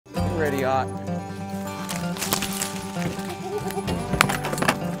pretty hot.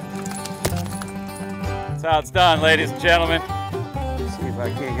 That's how it's done, ladies and gentlemen. See if I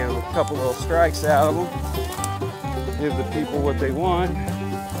can't get a couple little strikes out of them. Give the people what they want.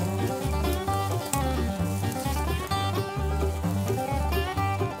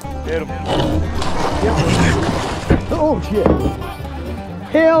 Hit them. Oh shit.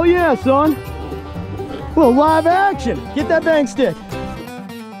 Hell yeah, son. Well, live action. Get that bang stick.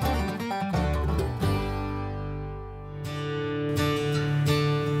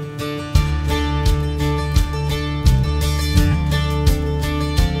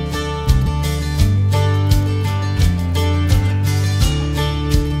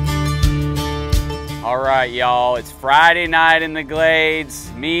 All right, y'all, it's Friday night in the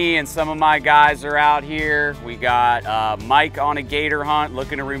Glades. Me and some of my guys are out here. We got Mike on a gator hunt,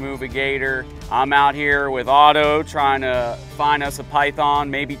 looking to remove a gator. I'm out here with Otto, trying to find us a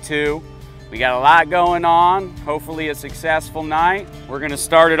python, maybe two. We got a lot going on, hopefully a successful night. We're gonna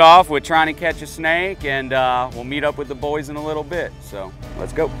start it off with trying to catch a snake, and we'll meet up with the boys in a little bit. So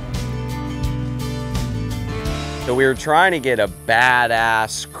let's go. So we were trying to get a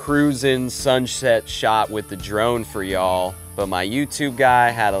badass cruising sunset shot with the drone for y'all, but my YouTube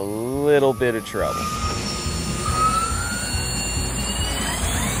guy had a little bit of trouble.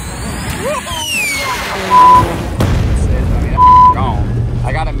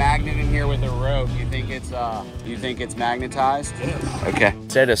 I got a magnet in here with a rope. You think it's magnetized? Yes. Okay.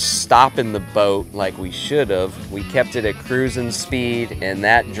 Instead of stopping the boat like we should have, we kept it at cruising speed, and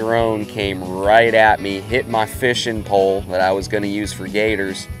that drone came right at me, hit my fishing pole that I was going to use for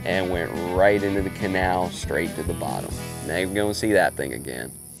gators, and went right into the canal, straight to the bottom. Now you're going to see that thing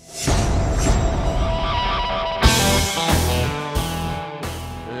again.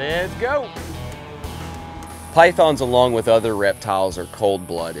 Let's go. Pythons, along with other reptiles, are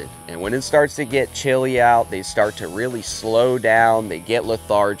cold-blooded, and when it starts to get chilly out, they start to really slow down, they get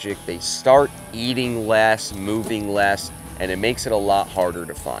lethargic, they start eating less, moving less, and it makes it a lot harder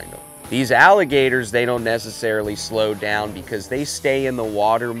to find them. These alligators, they don't necessarily slow down because they stay in the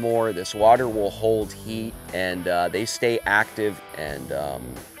water more. This water will hold heat, and they stay active, and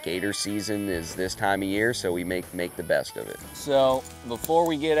gator season is this time of year, so we make the best of it. So before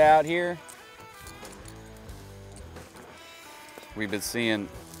we get out here, we've been seeing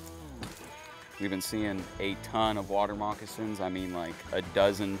a ton of water moccasins. I mean, like a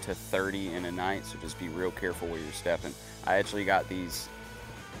dozen to 30 in a night, so just be real careful where you're stepping. I actually got these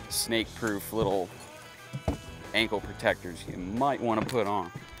snake-proof little ankle protectors you might want to put on.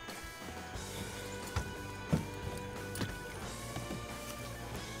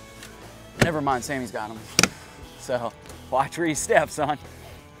 Never mind, Sammy's got them. So watch where you step, son.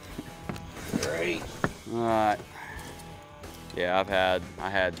 Great. All right. Yeah, I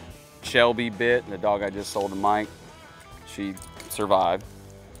had Shelby bit, the dog I just sold to Mike. She survived.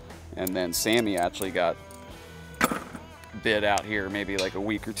 And then Sammy actually got bit out here maybe like a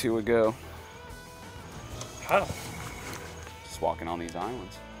week or two ago. How? Just walking on these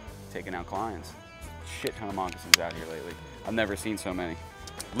islands, taking out clients. Shit ton of moccasins out here lately. I've never seen so many.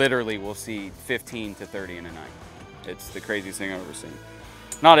 Literally, we'll see 15 to 30 in a night. It's the craziest thing I've ever seen.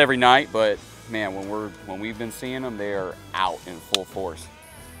 Not every night, but man, when we've been seeing them, they are out in full force.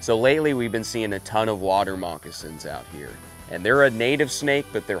 So lately we've been seeing a ton of water moccasins out here. And they're a native snake,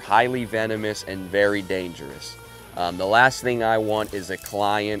 but they're highly venomous and very dangerous. The last thing I want is a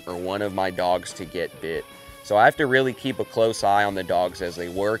client or one of my dogs to get bit. So I have to really keep a close eye on the dogs as they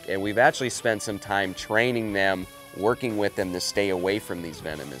work, and we've actually spent some time training them, working with them to stay away from these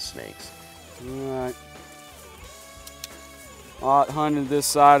venomous snakes. All right. Ott hunted this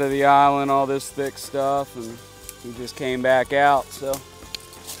side of the island, all this thick stuff, and he just came back out. So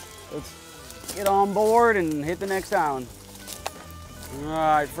let's get on board and hit the next island. All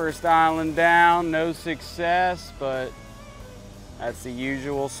right, first island down, no success, but that's the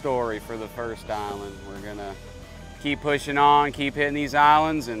usual story for the first island. We're gonna keep pushing on, keep hitting these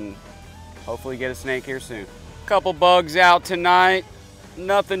islands, and hopefully get a snake here soon. Couple bugs out tonight,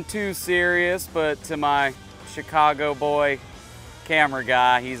 nothing too serious, but to my Chicago boy camera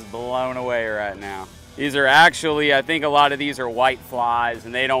guy, he's blown away right now. These are actually, I think a lot of these are white flies,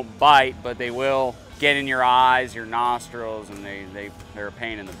 and they don't bite, but they will get in your eyes, your nostrils, and they're a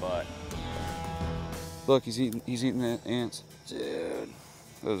pain in the butt. Look, he's eating the ants. Dude,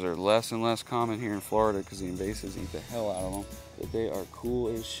 those are less and less common here in Florida because the invasives eat the hell out of them, but they are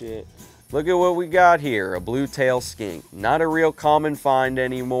cool as shit. Look at what we got here, a blue-tailed skink. Not a real common find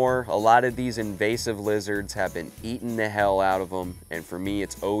anymore. A lot of these invasive lizards have been eating the hell out of them, and for me,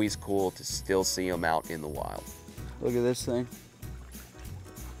 it's always cool to still see them out in the wild. Look at this thing.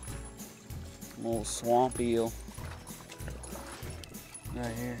 Little swamp eel.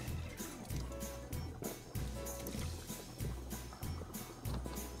 Right here.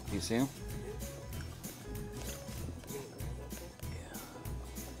 You see him?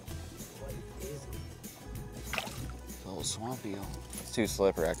 It's a little swamp eel. It's too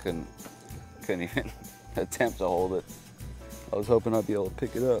slippery. I couldn't even attempt to hold it. I was hoping I'd be able to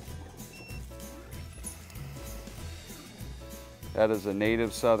pick it up. That is a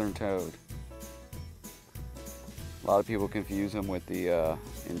native southern toad. A lot of people confuse them with the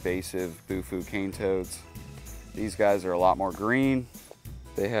invasive Bufu cane toads. These guys are a lot more green.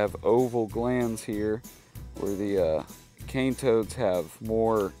 They have oval glands here, where the cane toads have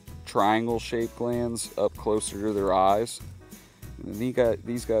more triangle-shaped glands up closer to their eyes. And then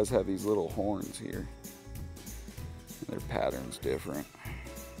these guys have these little horns here. Their pattern's different.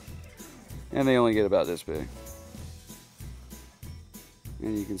 And they only get about this big.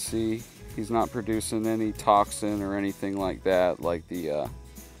 And you can see he's not producing any toxin or anything like that, like the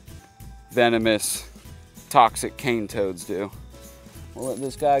venomous, toxic cane toads do. We'll let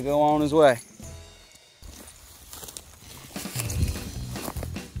this guy go on his way.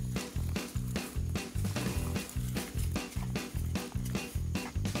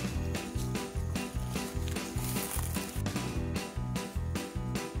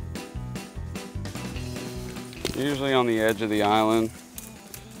 Usually on the edge of the island,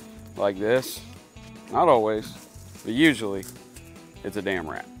 like this. Not always, but usually it's a damn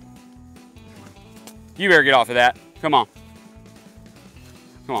rat. You better get off of that. Come on.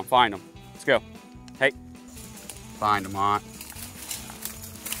 Come on, find them. Let's go. Hey, find them, Ott.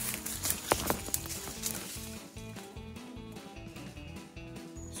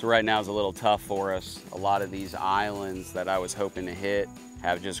 So right now is a little tough for us. A lot of these islands that I was hoping to hit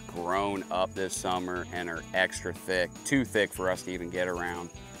have just grown up this summer and are extra thick, too thick for us to even get around.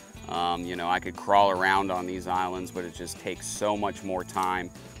 You know, I could crawl around on these islands, but it just takes so much more time.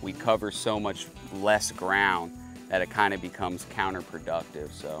 We cover so much less ground that it kind of becomes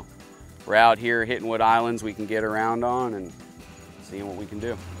counterproductive. So we're out here hitting what islands we can get around on and seeing what we can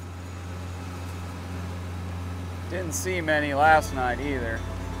do. Didn't see many last night either.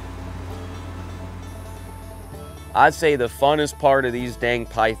 I'd say the funnest part of these dang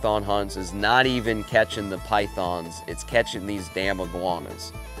python hunts is not even catching the pythons, it's catching these damn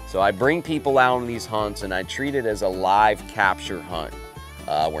iguanas. So I bring people out on these hunts and I treat it as a live capture hunt.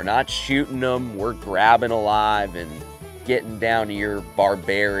 We're not shooting them, we're grabbing alive and getting down to your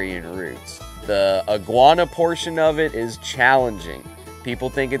barbarian roots. The iguana portion of it is challenging. People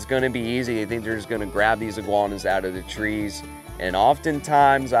think it's gonna be easy, they think they're just gonna grab these iguanas out of the trees, and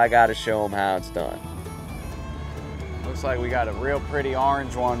oftentimes I gotta show them how it's done. Looks like we got a real pretty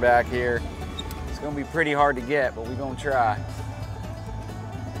orange one back here. It's gonna be pretty hard to get, but we're gonna try.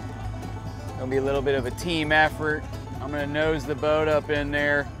 Gonna be a little bit of a team effort. I'm gonna nose the boat up in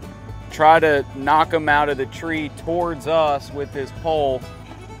there, try to knock him out of the tree towards us with this pole,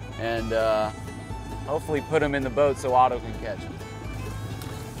 and hopefully put him in the boat so Otto can catch him.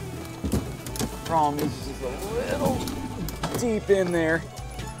 Problem is just a little deep in there.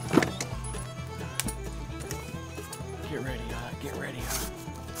 Get ready, get ready.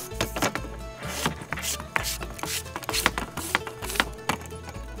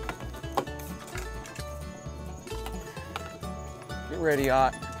 Get ready,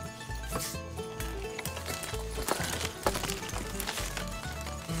 Ott.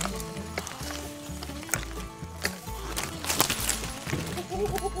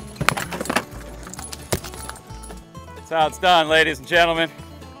 That's how it's done, ladies and gentlemen.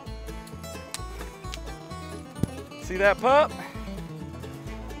 See that pup?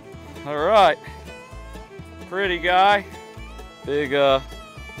 All right, pretty guy, big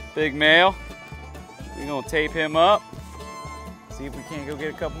male. We're gonna tape him up, see if we can't go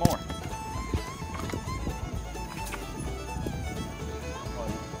get a couple more.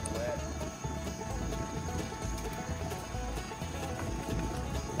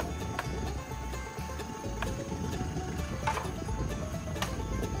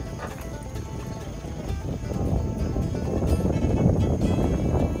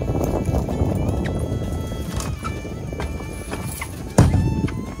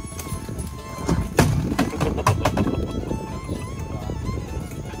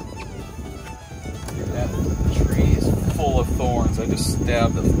 I just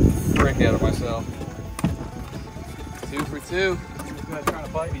stabbed the frick out of myself. 2 for 2. He's gonna try to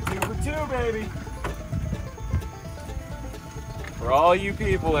bite me. 2 for 2, baby. For all you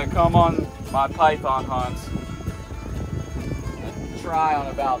people that come on my python hunts and try on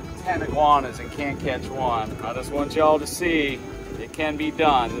about 10 iguanas and can't catch one, I just want y'all to see It can be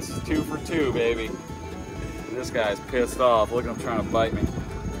done. This is 2 for 2, baby. This guy's pissed off. Look at him trying to bite me.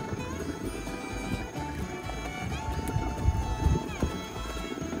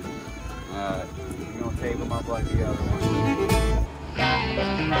 Alright, I'm gonna tape him up like the other one.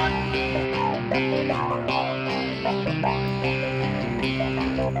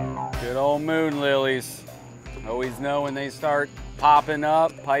 Good old moon lilies. Always know when they start popping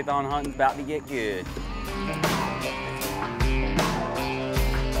up, python hunting's about to get good.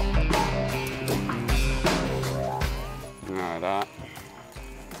 Alright,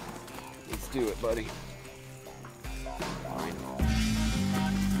 let's do it, buddy. Fine.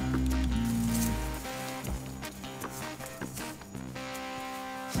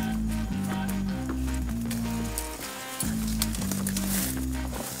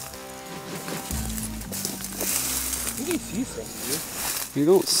 You see something, dude. You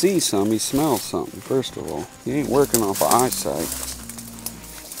don't see some, you smell something, first of all. He ain't working off of eyesight.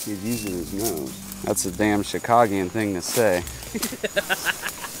 He's using his nose. That's a damn Chicagoan thing to say.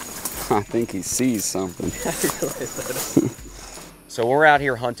 I think he sees something. So we're out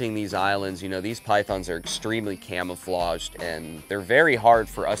here hunting these islands. You know, these pythons are extremely camouflaged and they're very hard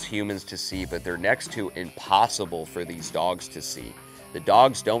for us humans to see, but they're next to impossible for these dogs to see. The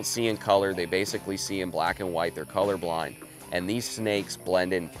dogs don't see in color. They basically see in black and white. They're colorblind. And these snakes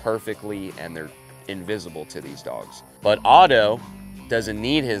blend in perfectly and they're invisible to these dogs. But Otto doesn't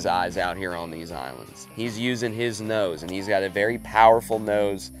need his eyes out here on these islands. He's using his nose, and he's got a very powerful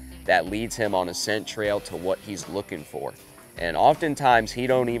nose that leads him on a scent trail to what he's looking for. And oftentimes he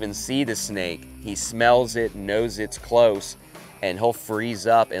don't even see the snake. He smells it, knows it's close, and he'll freeze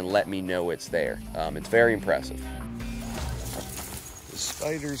up and let me know it's there. It's very impressive. The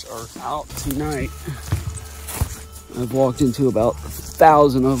spiders are out tonight. I've walked into about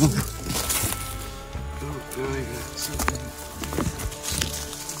 1,000 of them. Oh, now I got something.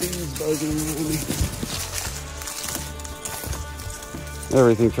 Things buzzing around me.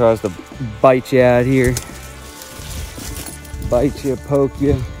 Everything tries to bite you out here. Bite you, poke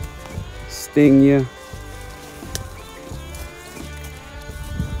you, sting you.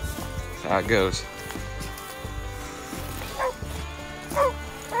 That's how it goes.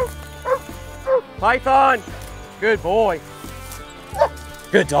 Python! Good boy.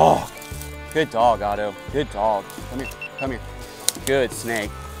 Good dog. Good dog, Otto. Good dog. Come here. Come here. Good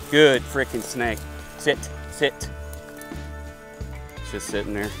snake. Good freaking snake. Sit. Sit. It's just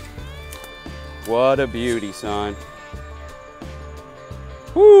sitting there. What a beauty, son.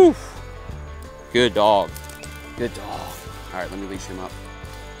 Woo! Good dog. Good dog. All right, let me leash him up.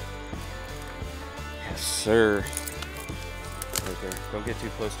 Yes, sir. Right there. Don't get too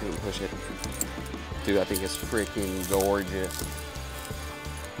close to him. Push it. Dude, I think it's freaking gorgeous.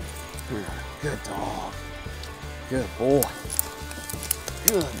 Good dog. Good boy.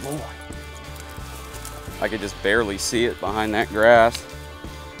 Good boy. I could just barely see it behind that grass.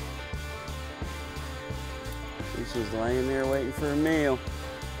 He's just laying there waiting for a meal.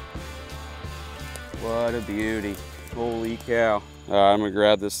 What a beauty. Holy cow. All right, I'm gonna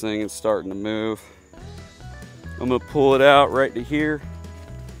grab this thing. It's starting to move. I'm gonna pull it out right to here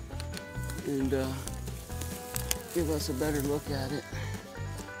and give us a better look at it.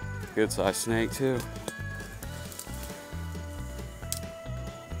 Good sized snake too.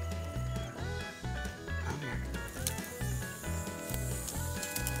 Come here.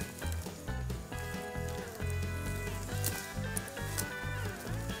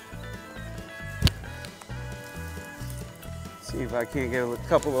 See if I can't get a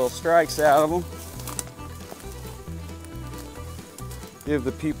couple little strikes out of them. Give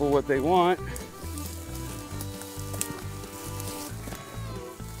the people what they want. All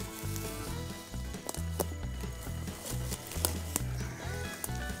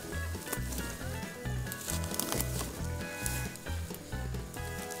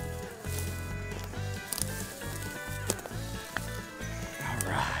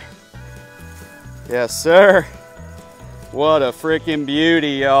right. Yes, sir. What a freaking beauty,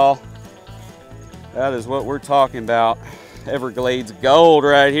 y'all. That is what we're talking about. Everglades gold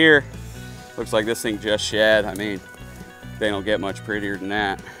right here. Looks like this thing just shed. I mean, they don't get much prettier than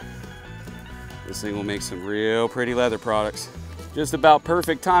that. This thing will make some real pretty leather products. Just about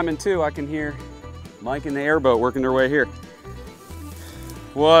perfect timing too. I can hear Mike and the airboat working their way here.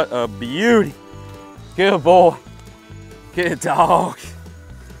 What a beauty. Good boy. Good dog.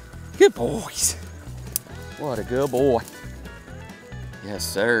 Good boys. What a good boy. Yes,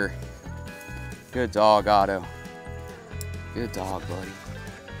 sir. Good dog, Otto. Good dog, buddy.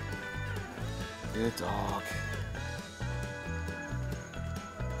 Good dog.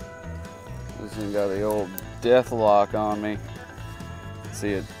 This thing got the old death lock on me.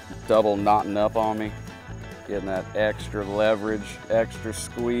 See it double knotting up on me. Getting that extra leverage, extra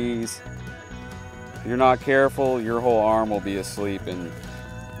squeeze. If you're not careful, your whole arm will be asleep in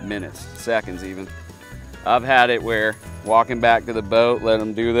minutes, seconds even. I've had it where walking back to the boat, let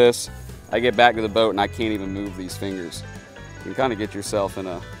them do this. I get back to the boat and I can't even move these fingers. You can kind of get yourself in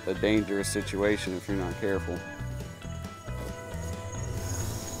a dangerous situation if you're not careful.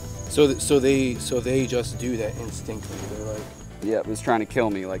 So they just do that instinctively. They're like, yeah, it's trying to kill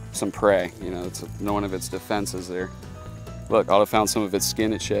me like some prey. You know, it's one of its defenses there. Look, Otto found some of its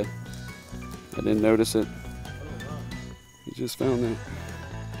skin it shed. I didn't notice it. He just found that.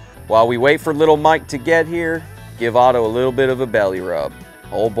 While we wait for little Mike to get here, give Otto a little bit of a belly rub.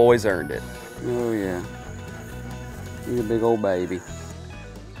 Old boy's earned it. Oh yeah, he's a big old baby.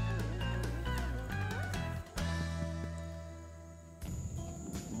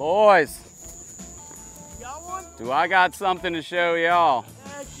 Boys. Do I got something to show y'all?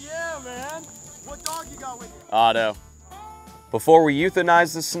 Heck yeah, man. What dog you got with you? Otto. Before we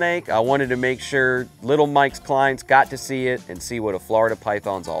euthanize the snake, I wanted to make sure little Mike's clients got to see it and see what a Florida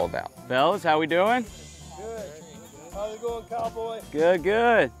python's all about. Fellas, how we doing? good. How's it going, Cowboy? Good,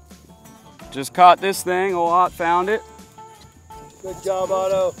 good. Just caught this thing, old Ott found it. Good job,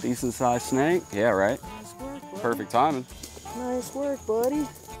 Otto. Decent sized snake. Yeah, right. Nice work, buddy. Perfect timing. Nice work, buddy.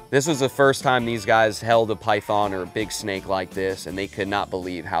 This was the first time these guys held a python or a big snake like this, and they could not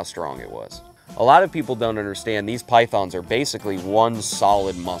believe how strong it was. A lot of people don't understand these pythons are basically one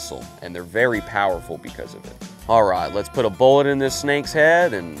solid muscle, and they're very powerful because of it. All right, let's put a bullet in this snake's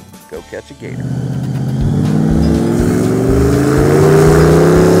head and go catch a gator.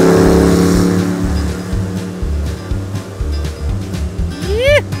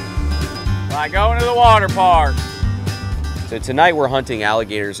 Like going to the water park. So tonight we're hunting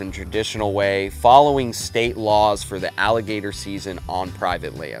alligators in a traditional way, following state laws for the alligator season on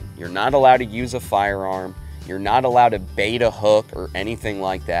private land. You're not allowed to use a firearm, you're not allowed to bait a hook or anything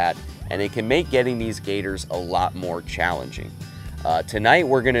like that, and it can make getting these gators a lot more challenging. Tonight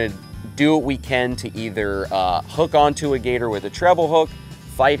we're gonna do what we can to either hook onto a gator with a treble hook,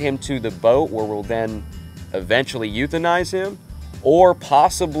 fight him to the boat where we'll then eventually euthanize him, or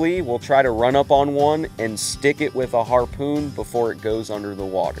possibly we'll try to run up on one and stick it with a harpoon before it goes under the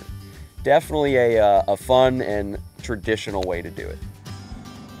water. Definitely a fun and traditional way to do it.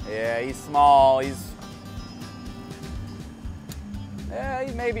 Yeah, he's small. He's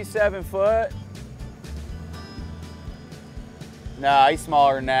maybe 7 foot. No, he's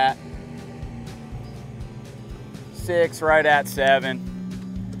smaller than that. 6, right at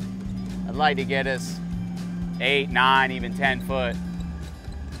 7. I'd like to get us 8, 9, even 10 foot.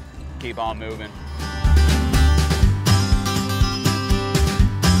 Keep on moving.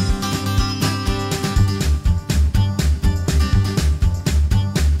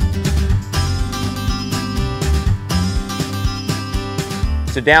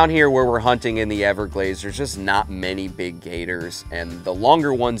 So down here where we're hunting in the Everglades, there's just not many big gators, and the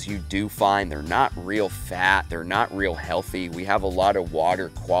longer ones you do find, they're not real fat, they're not real healthy. We have a lot of water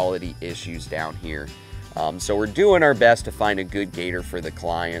quality issues down here. So we're doing our best to find a good gator for the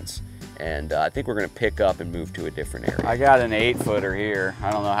clients, and I think we're gonna pick up and move to a different area. I got an 8-footer here.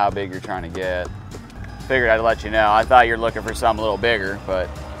 I don't know how big you're trying to get. Figured I'd let you know. I thought you were looking for something a little bigger, but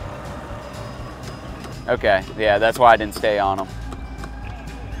okay, yeah, that's why I didn't stay on them.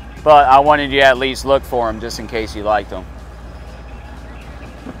 But I wanted you to at least look for them just in case you liked them.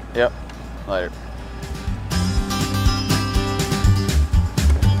 Yep, later.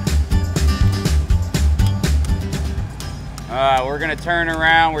 We're gonna turn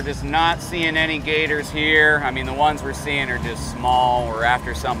around. We're just not seeing any gators here. I mean, the ones we're seeing are just small. We're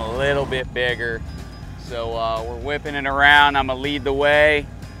after some a little bit bigger. So we're whipping it around. I'm gonna lead the way,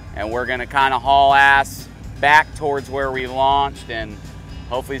 and we're gonna kind of haul ass back towards where we launched and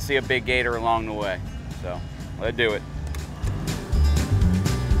hopefully see a big gator along the way. So let's do it.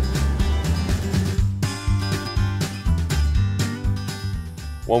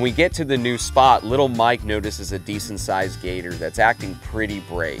 When we get to the new spot, little Mike notices a decent sized gator that's acting pretty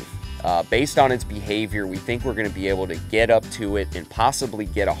brave. Based on its behavior, we think we're gonna be able to get up to it and possibly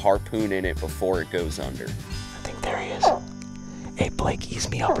get a harpoon in it before it goes under. I think there he is. Hey, Blake, ease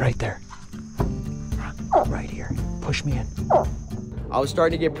me up right there. Right here. Push me in. I was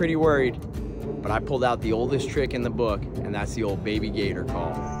starting to get pretty worried, but I pulled out the oldest trick in the book, and that's the old baby gator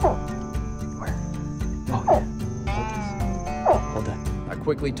call. Where? Oh, yeah. Hold that. I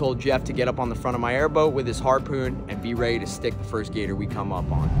quickly told Jeff to get up on the front of my airboat with his harpoon and be ready to stick the first gator we come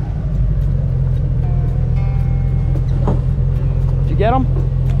up on. Did you get him?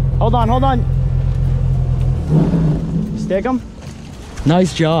 Hold on, hold on. Stick him.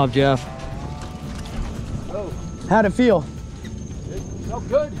 Nice job, Jeff. How'd it feel? It felt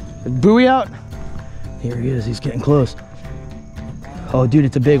good. Buoy out? Here he is, he's getting close. Oh, dude,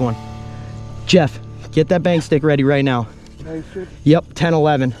 it's a big one. Jeff, get that bang stick ready right now. Bang stick? Yep, 10,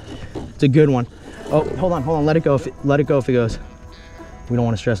 11. It's a good one. Oh, hold on, let it go if it goes. We don't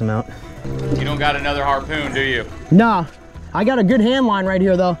want to stress him out. You don't got another harpoon, do you? Nah, I got a good hand line right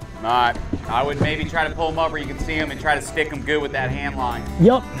here though. Not. I would maybe try to pull them up where you can see them and try to stick them good with that hand line.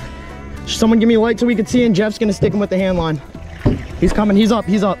 Yep. Someone give me a light so we can see, and Jeff's gonna stick him with the hand line. He's coming, he's up.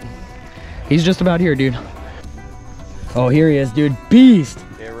 He's just about here, dude. Oh, here he is, dude. Beast.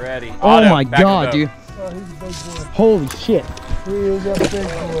 Get ready. Oh Otto, my God, dude. Oh, he's a big boy. Holy shit. He is a big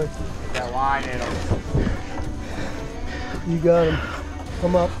boy. Get that line in him. You got him.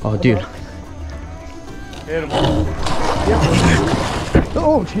 Come up. Oh, dude. Hit him.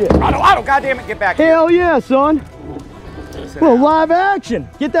 Oh, shit. Otto, goddamn it, get back here. Hell yeah, son. Well, live action.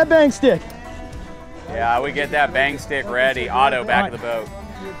 Get that bang stick. Yeah, we get that bang stick ready. Otto, back of the boat.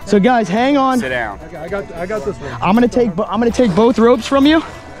 So guys, hang on. Sit down. I got this one. I'm gonna take both ropes from you.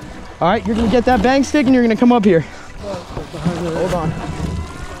 All right, you're gonna get that bang stick and you're gonna come up here. Hold on.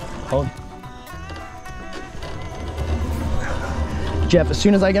 Hold. Jeff, as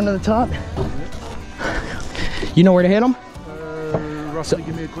soon as I get him to the top, you know where to hit him? Roughly,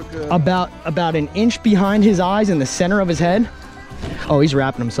 give me a quick. About an inch behind his eyes in the center of his head. Oh, he's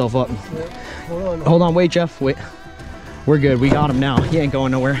wrapping himself up. Hold on, wait, Jeff, wait. We're good, we got him now. He ain't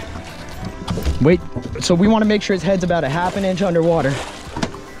going nowhere. Wait, so we want to make sure his head's about a ½ an inch underwater.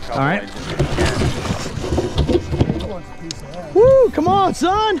 All right. Woo, come on,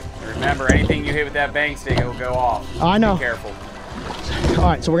 son. Remember, anything you hit with that bang stick, it'll go off. I know. Be careful. All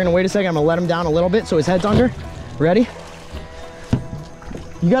right, so we're gonna wait a second. I'm gonna let him down a little bit so his head's under. Ready?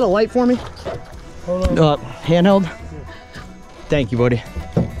 You got a light for me? Hold on. Handheld? Thank you, buddy.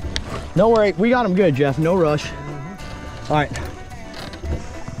 No worry, we got him good, Jeff. No rush. All right.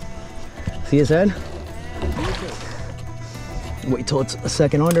 See his head? Wait till it's a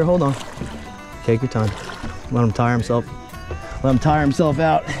second under. Hold on. Take your time. Let him tire himself. Let him tire himself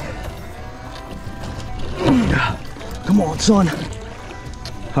out. Come on, son.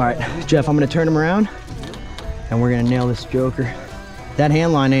 All right, Jeff, I'm gonna turn him around and we're gonna nail this joker. That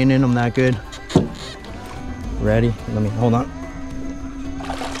hand line ain't in him that good. Ready? Let me, hold on.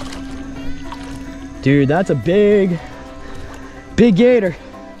 Dude, that's a big gator.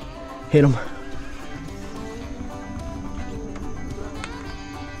 Hit him.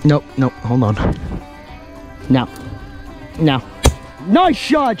 Nope, hold on. Now. Nice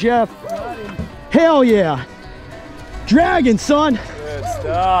shot, Jeff. Hell yeah. Dragon, son. Good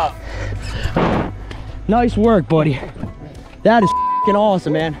stuff. Nice work, buddy. That is f***ing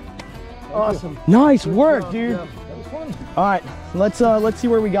awesome, man. Awesome. Nice work, dude. That was fun. All right, let's see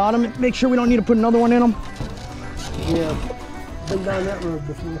where we got him. Make sure we don't need to put another one in him. Yeah, been down that road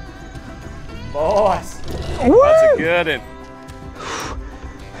before. Boys. Woo! That's a good one.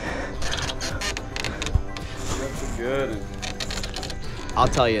 That's a good one. I'll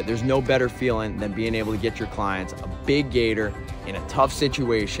tell you, there's no better feeling than being able to get your clients a big gator in a tough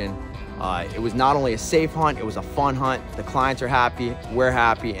situation. It was not only a safe hunt, it was a fun hunt. The clients are happy, we're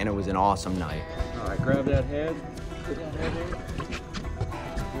happy, and it was an awesome night. All right, grab that head. Put that head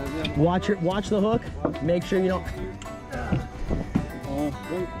in. Watch the hook. Make sure you don't.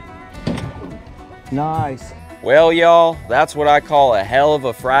 Nice. Well, y'all, that's what I call a hell of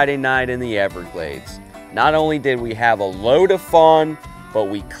a Friday night in the Everglades. Not only did we have a load of fun, but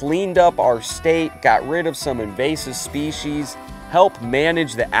we cleaned up our state, got rid of some invasive species, helped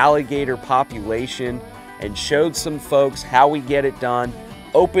manage the alligator population, and showed some folks how we get it done,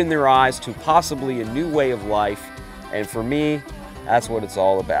 opened their eyes to possibly a new way of life, and for me, that's what it's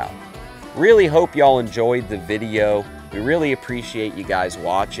all about. Really hope y'all enjoyed the video. We really appreciate you guys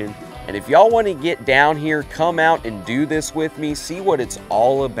watching. And if y'all want to get down here, come out and do this with me, see what it's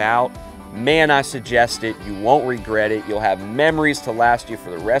all about. Man, I suggest it. You won't regret it. You'll have memories to last you for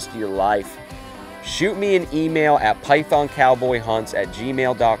the rest of your life. Shoot me an email at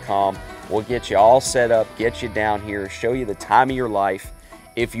pythoncowboyhunts@gmail.com. We'll get you all set up, get you down here, show you the time of your life.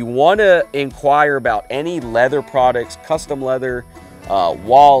 If you want to inquire about any leather products, custom leather,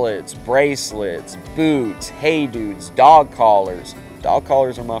 wallets, bracelets, boots, hey dudes, dog collars. Dog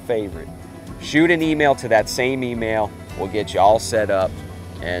collars are my favorite. Shoot an email to that same email. We'll get you all set up.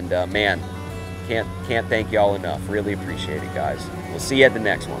 And man, can't thank y'all enough. Really appreciate it, guys. We'll see you at the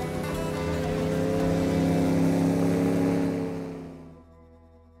next one.